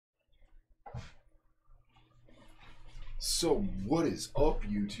So what is up,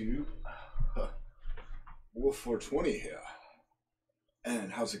 YouTube? Wolf420 here.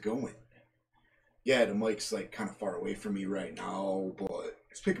 And how's it going? Yeah, the mic's like kind of far away from me right now, but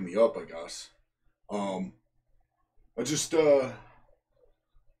it's picking me up, I guess. I just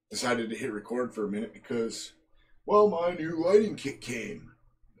decided to hit record for a minute because, well, my new lighting kit came.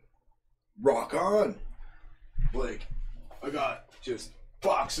 Rock on. Like, I got just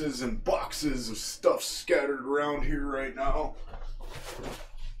boxes and boxes of stuff scattered around here right now.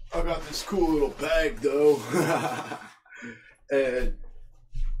 I got this cool little bag though, and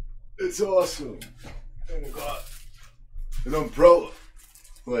it's awesome. And I got an umbrella.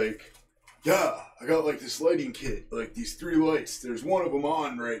 Like, yeah, I got like this lighting kit, like these 3 lights. There's one of them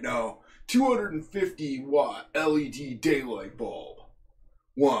on right now. 250 watt LED daylight bulb.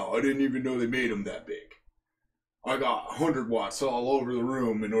 Wow, I didn't even know they made them that big. I got 100 watts all over the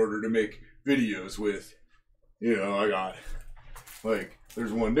room in order to make videos with. You know, I got, like,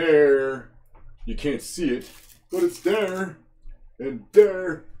 there's one there. You can't see it, but it's there. And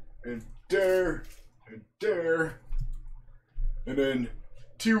there. And there. And there. And then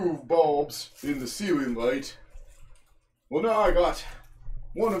 2 bulbs in the ceiling light. Well, now I got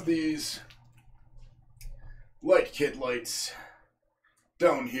one of these light kit lights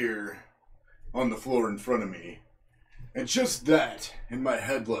down here on the floor in front of me. And just that and my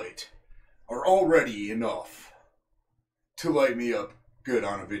headlight are already enough to light me up good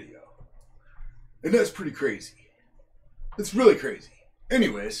on a video. And that's pretty crazy. It's really crazy.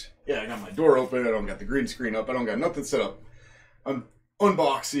 Anyways, yeah, I got my door open. I don't got the green screen up. I don't got nothing set up. I'm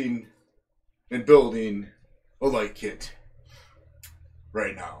unboxing and building a light kit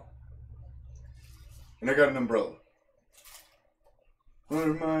right now. And I got an umbrella.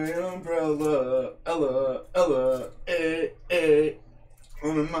 Under my umbrella, Ella, eh.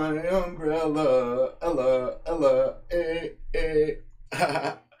 Under my umbrella, Ella, eh.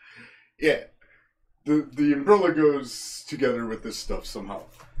 Yeah, the umbrella goes together with this stuff somehow.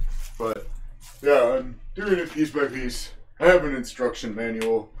 But yeah, I'm doing it piece by piece. I have an instruction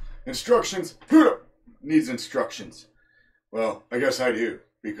manual. Instructions? Who needs instructions? Well, I guess I do,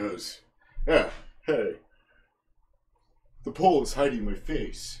 because, yeah, hey. The pole is hiding my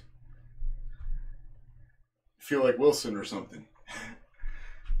face. I feel like Wilson or something.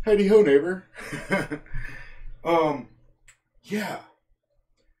 Heidi ho, neighbor. Yeah.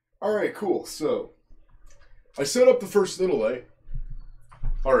 Alright, cool. So, I set up the first little light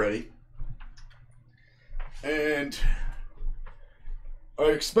already. And I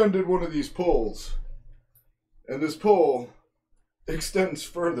expended one of these poles. And this pole extends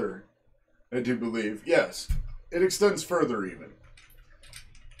further, I do believe. Yes. It extends further even.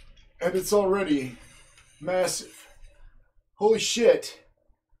 And it's already massive. Holy shit.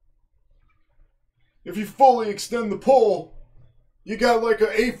 If you fully extend the pole, you got like an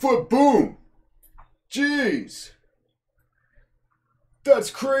 8-foot boom. Jeez.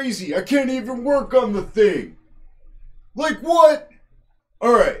 That's crazy. I can't even work on the thing. Like what?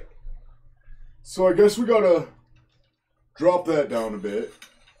 Alright. So I guess we gotta drop that down a bit.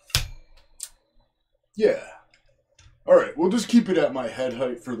 Yeah. Alright, we'll just keep it at my head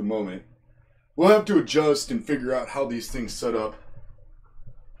height for the moment. We'll have to adjust and figure out how these things set up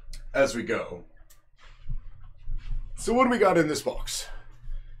as we go. So what do we got in this box?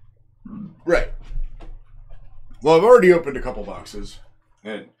 Right. Well, I've already opened a couple boxes.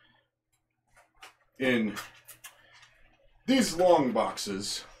 And in these long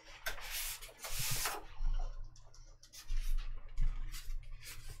boxes,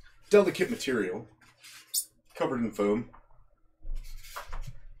 delicate material. Covered in foam.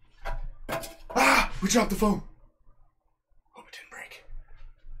 Ah! We dropped the foam! Hope it didn't break.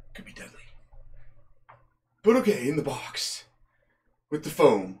 Could be deadly. But okay, in the box, with the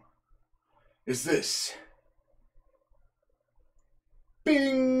foam, is this.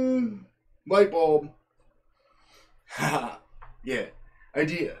 Bing! Light bulb. Haha. Yeah.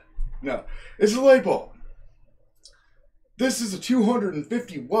 Idea. No. It's a light bulb. This is a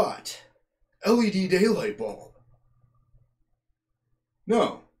 250 watt LED daylight bulb.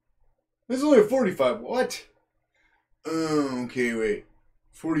 No. It's only a 45. What? Okay, wait.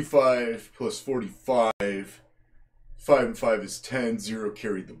 45 plus 45. 5 and 5 is 10. 0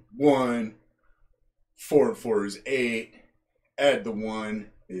 carried the 1. 4 and 4 is 8. Add the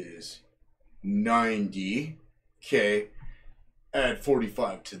 1 is 90. Okay. Add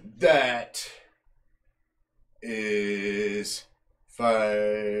 45 to that is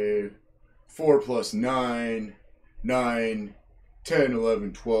 5. 4 plus 9. 9. 10,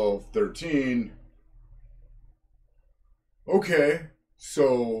 11, 12, 13. Okay,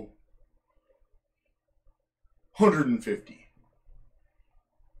 so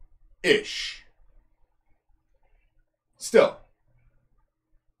 150-ish. Still,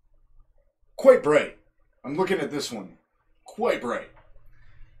 quite bright. I'm looking at this one. Quite bright.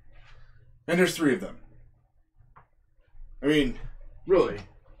 And there's 3 of them. I mean, really.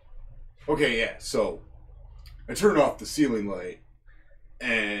 Okay, yeah, so I turn off the ceiling light,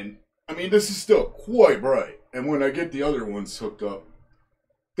 and I mean, this is still quite bright. And when I get the other ones hooked up,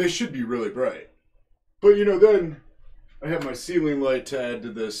 they should be really bright. But you know, then I have my ceiling light to add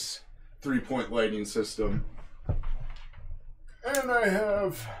to this 3-point lighting system. And I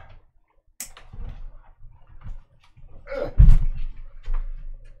have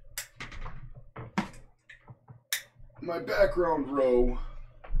my background row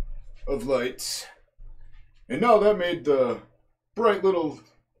of lights. And now that made the bright little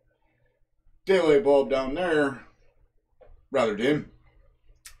daylight bulb down there rather dim.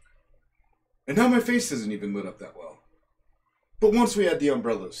 And now my face isn't even lit up that well. But once we add the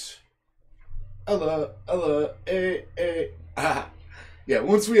umbrellas, Ella, yeah,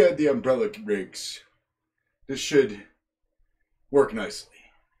 once we add the umbrella rigs, this should work nicely.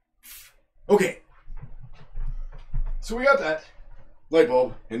 Okay. So we got that light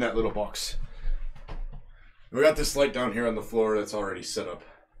bulb in that little box. We got this light down here on the floor that's already set up.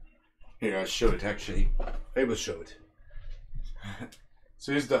 Here, I'll show it actually. I will show it.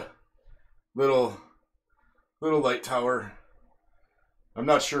 So here's the little light tower. I'm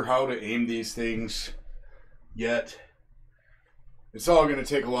not sure how to aim these things yet. It's all going to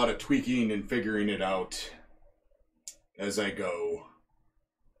take a lot of tweaking and figuring it out as I go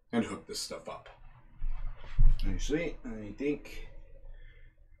and hook this stuff up. Actually, I think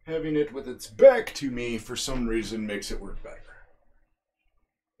having it with its back to me for some reason makes it work better.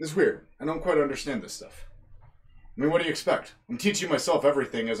 It's weird. I don't quite understand this stuff. I mean, what do you expect? I'm teaching myself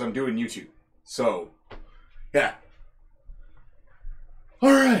everything as I'm doing YouTube. So, yeah.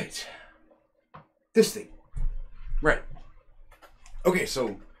 Alright. This thing. Right. Okay,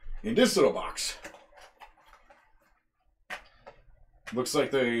 so in this little box, looks like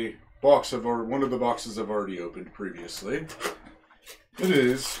the box one of the boxes I've already opened previously. It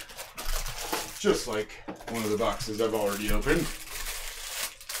is just like one of the boxes I've already opened.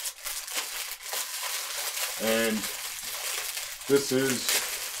 And this is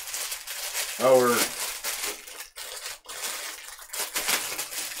our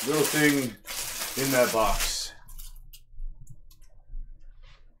little thing in that box.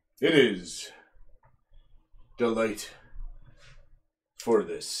 It is the light for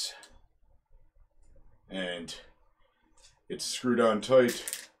this. And it's screwed on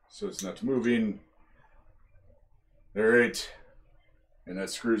tight, so it's not moving. Alright. And that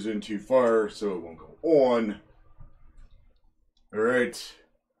screws in too far, so it won't go on. Alright.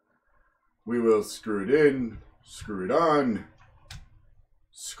 We will screw it in, screw it on,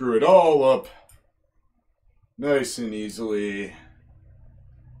 screw it all up nice and easily.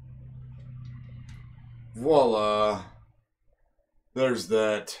 Voila. There's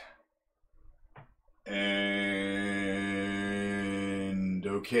that. And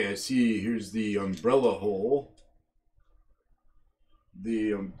okay, I see here's the umbrella hole.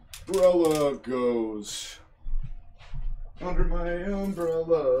 The umbrella goes under my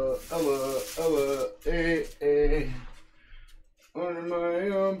umbrella, Ella, under my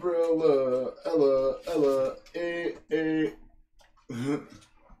umbrella, Ella,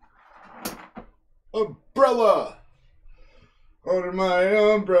 umbrella! Under my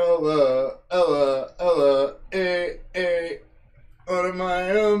umbrella, Ella, under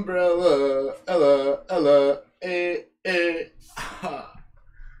my umbrella, Ella,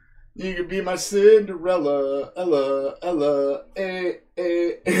 You could be my Cinderella, Ella,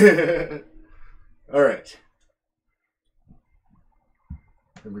 All right.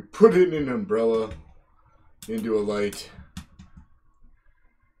 And we put in an umbrella into a light.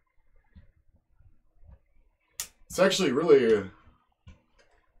 It's actually really a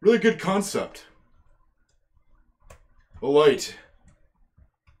really good concept. A light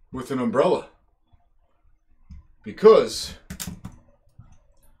with an umbrella. Because,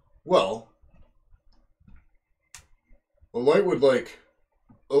 well, a light would like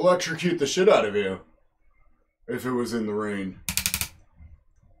electrocute the shit out of you if it was in the rain.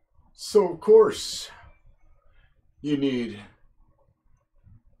 So of course you need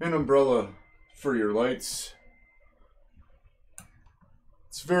an umbrella for your lights.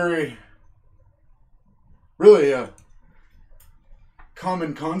 It's really a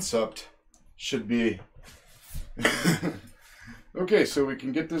common concept, should be. Okay, so we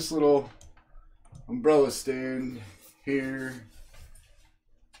can get this little umbrella stand here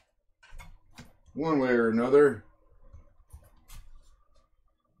one way or another.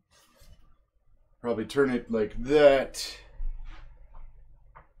 probably turn it like that.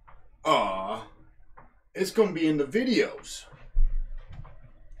 It's gonna be in the videos.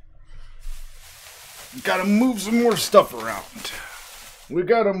 Gotta move some more stuff around. We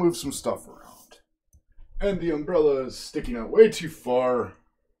gotta move some stuff around. And the umbrella is sticking out way too far.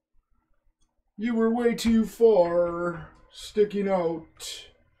 You were way too far. Sticking out.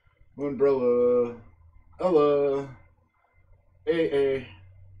 Umbrella. Ella. AA.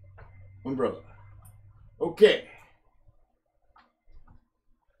 Umbrella. Okay.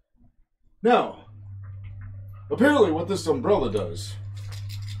 Now, apparently what this umbrella does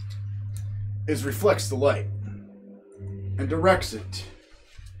is reflects the light and directs it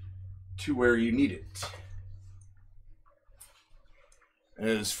to where you need it.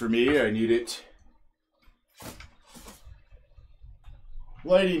 As for me, I need it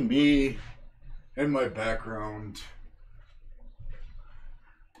lighting me and my background.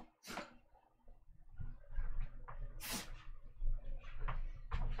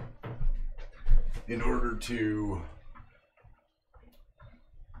 In order to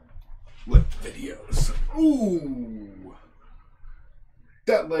lift videos. Ooh!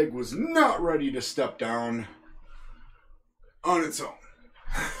 That leg was not ready to step down on its own.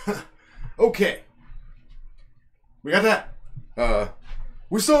 Okay. We got that.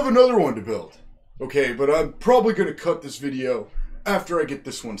 We still have another one to build. Okay, but I'm probably going to cut this video after I get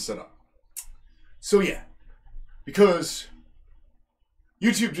this one set up. So yeah, because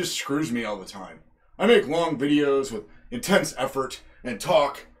YouTube just screws me all the time. I make long videos with intense effort and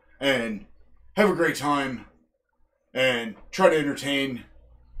talk and have a great time and try to entertain,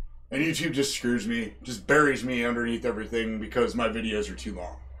 and YouTube just screws me, just buries me underneath everything because my videos are too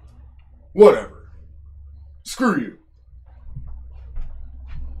long. Whatever. Screw you.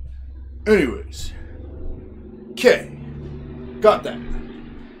 Anyways. Okay. Got that.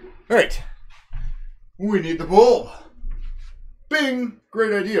 Alright. We need the bulb. Bing!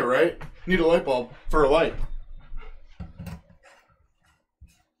 Great idea, right? Need a light bulb for a light.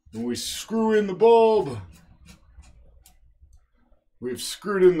 And we screw in the bulb. We've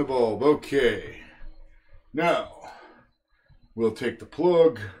screwed in the bulb. Okay. Now, we'll take the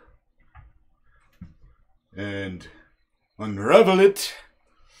plug and unravel it.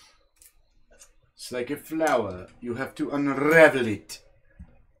 It's like a flower. You have to unravel it.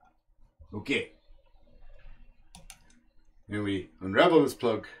 Okay. And we unravel this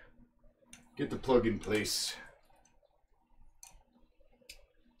plug. Get the plug in place.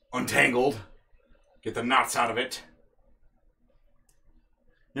 Untangled. Get the knots out of it.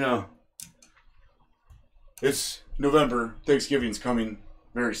 You know, it's November. Thanksgiving's coming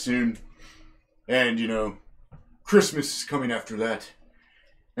very soon. And, you know, Christmas is coming after that.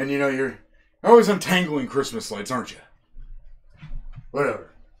 And, you know, you're always untangling Christmas lights, aren't you?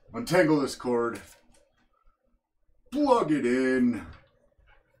 Whatever. Untangle this cord. Plug it in.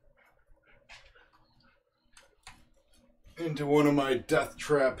 Into one of my death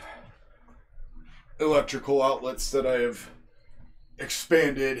trap electrical outlets that I have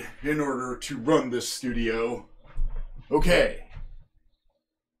expanded in order to run this studio. Okay.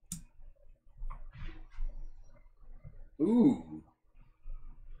 Ooh.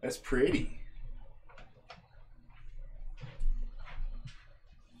 That's pretty.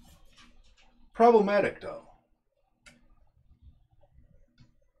 Problematic though.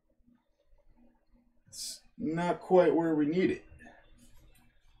 It's not quite where we need it.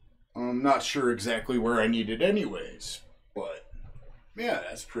 I'm not sure exactly where I need it anyways, but yeah,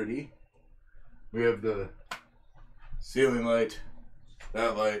 that's pretty. We have the ceiling light,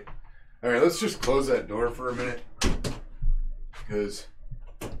 that light. Alright, let's just close that door for a minute, because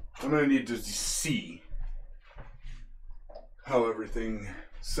I'm going to need to see how everything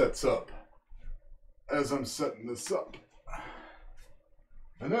sets up as I'm setting this up.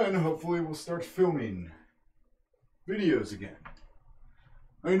 And then hopefully we'll start filming videos again.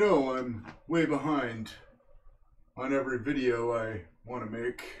 I know I'm way behind on every video I want to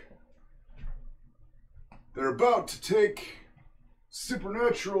make. They're about to take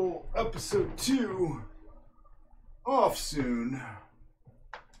Supernatural Episode 2 off soon,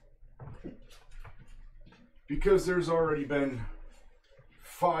 because there's already been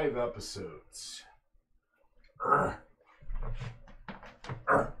 5 episodes.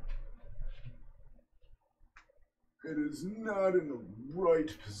 It is not in the right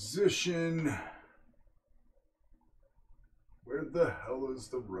position. Where the hell is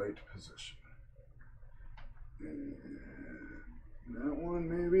the right position? That one,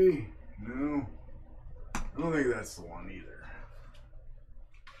 maybe? No. I don't think that's the one either.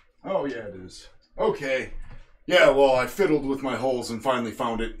 Oh, yeah, it is. Okay. Yeah, well, I fiddled with my holes and finally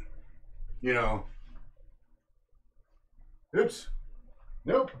found it. You know, Oops.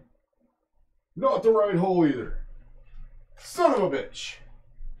 Nope. Not the right hole either. Son of a bitch.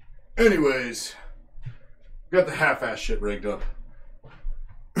 Anyways, got the half-ass shit rigged up.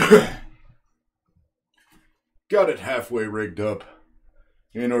 Got it halfway rigged up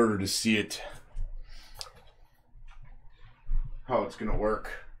in order to see it. How it's gonna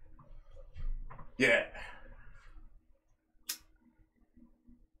work. Yeah.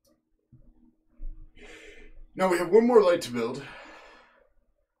 Now we have one more light to build.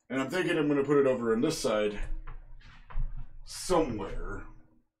 And I'm thinking I'm gonna put it over on this side somewhere.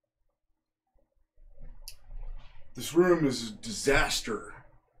 This room is a disaster.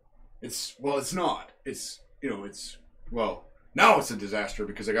 It's not. Now it's a disaster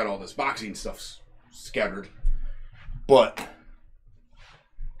because I got all this boxing stuff scattered. But,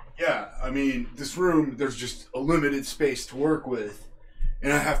 yeah, I mean, this room, there's just a limited space to work with.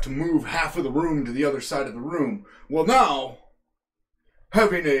 And I have to move half of the room to the other side of the room. Well, now,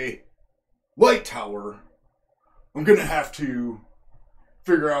 having a light tower, I'm going to have to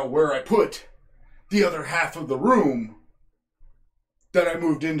figure out where I put the other half of the room that I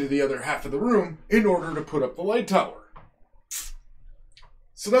moved into the other half of the room in order to put up the light tower.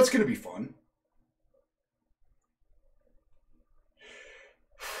 So that's going to be fun.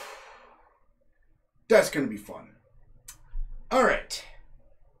 That's going to be fun. All right.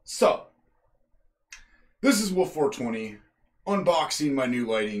 So, this is Wolf 420 unboxing my new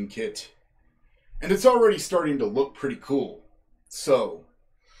lighting kit. And it's already starting to look pretty cool. So,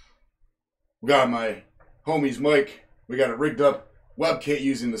 we got my homie's mic. We got it rigged up. Webcam,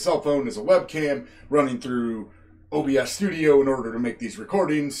 using the cell phone as a webcam, running through OBS Studio in order to make these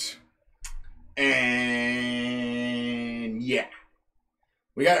recordings. And yeah,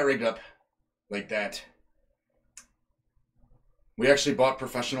 we got it rigged up like that. We actually bought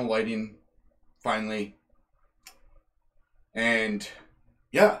professional lighting finally. And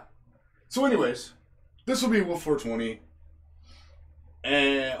yeah. So anyways, this will be Wolf 420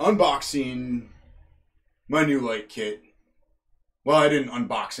 and unboxing my new light kit. Well, I didn't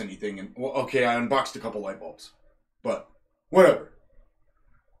unbox anything. I unboxed a couple light bulbs. But, whatever.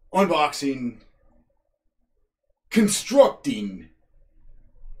 Unboxing, constructing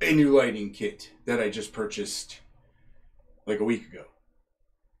a new lighting kit that I just purchased like a week ago.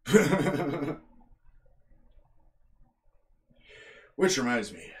 Which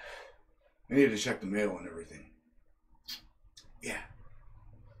reminds me, I need to check the mail and everything. Yeah.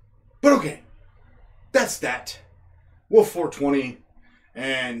 But okay, that's that. Wolf 420,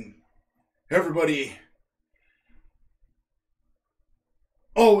 and everybody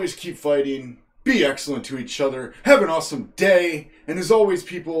always keep fighting, be excellent to each other, have an awesome day, and as always,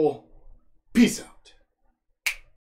 people, peace out.